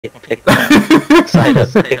pick me up. Sign up,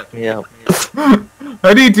 pick me up.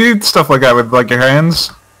 How do you do stuff like that with, like, your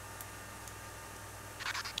hands?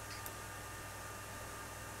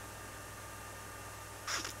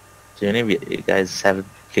 Do any of you guys have...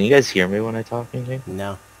 Can you guys hear me when I talk in here?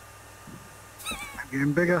 No. I'm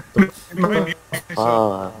getting bigger.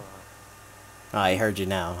 Oh. I heard you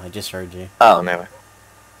now. I just heard you. Oh, never.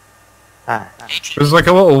 Ah. There's like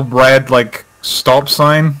a little red, like, stop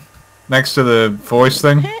sign next to the voice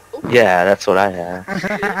thing. Yeah, that's what I have. What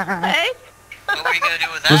were you gonna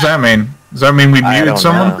do with that? What does that mean? Does that mean we I muted don't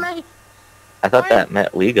someone? know. I thought that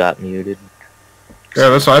meant we got muted. Yeah,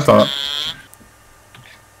 that's what I thought.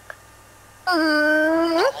 A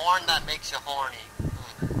horn that makes you horny.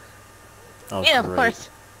 Oh, Yeah, great. of course.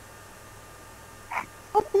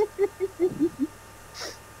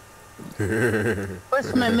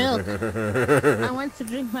 Where's my milk? I want to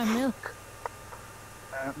drink my milk.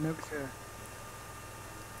 Milk's here.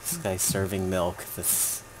 This guy's serving milk.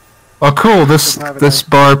 This. Oh, cool. This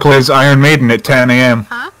bar plays Iron Maiden at 10 a.m.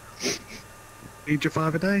 Huh? Need your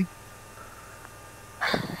 5 a day?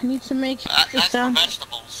 I need to make That's this for down.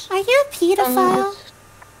 vegetables. Are you a pedophile?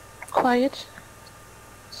 Quiet.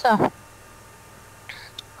 So.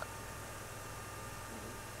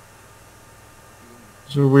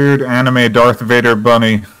 It's a weird anime Darth Vader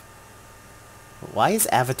bunny. Why is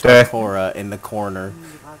Avatar Korra in the corner,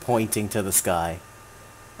 pointing to the sky?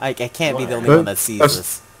 I can't be the only one that sees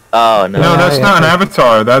this. Oh, no. No, that's not an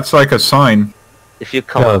avatar. That's like a sign. If you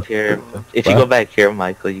come up here... If you go back here,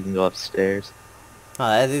 Michael, you can go upstairs. Oh,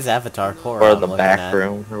 that is Avatar Korra. Or I'm the looking back at.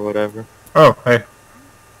 room, or whatever. Oh, hey.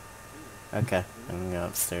 Okay, I'm gonna go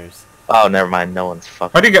upstairs. Oh, never mind. No one's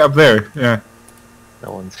fucking... How do you get up there? Yeah.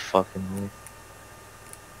 No one's fucking me.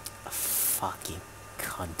 A fucking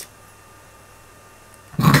cunt.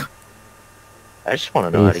 I just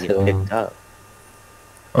want to know how to get picked up.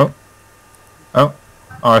 Oh. Oh.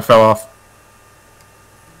 Oh, I fell off.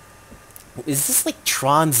 Is this like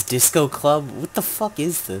Tron's Disco Club? What the fuck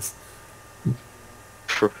is this?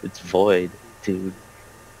 It's void, dude.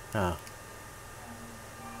 Oh.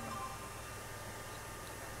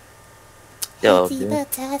 Yo, dude.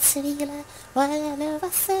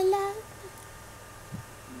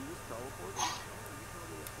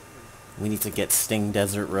 We need to get Sting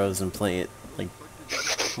Desert Rose and play it, like,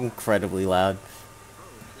 incredibly loud.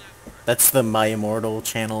 That's the My Immortal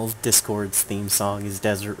channel Discord's theme song is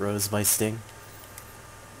Desert Rose by Sting.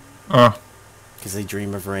 Oh. Because they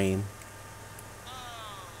dream of rain.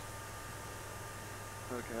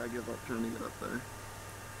 Okay, I give up trying to get up there.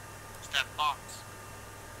 It's that box.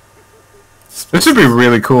 This would be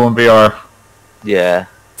really cool in VR. Yeah.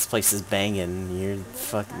 This place is banging. You're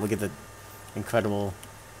look at the incredible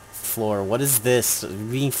floor. What is this? Are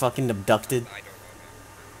we being fucking abducted?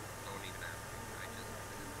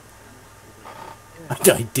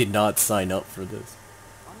 I did not sign up for this.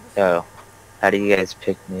 Yo, how do you guys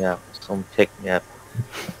pick me up? Someone pick me up.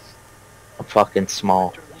 I'm fucking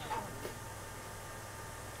small.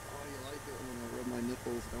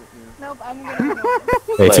 Nope, I'm gonna.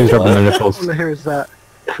 Hey, Wait, she's rubbing what? their nipples. What the hell is that?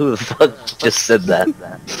 Who the fuck just said that?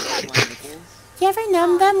 You ever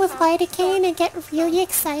numb them with lidocaine and get really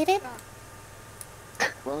excited?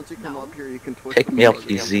 Why don't you come up here? You can twist Pick them me up, out.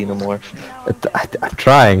 you xenomorph. I'm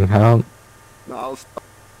trying. I don't... No,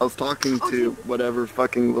 I was talking to whatever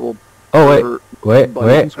fucking little... Oh, pervert wait.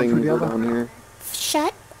 button thing over down here.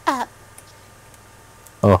 Shut up.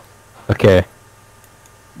 Oh, okay.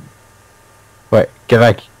 Wait, get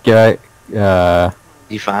back,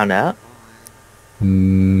 You found out?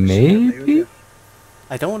 maybe?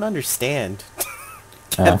 I don't understand.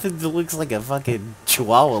 Kevin looks like a fucking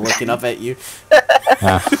chihuahua looking up at you.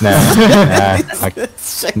 Nah,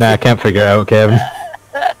 I can't figure it out, Kevin.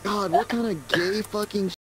 God, what kind of gay fucking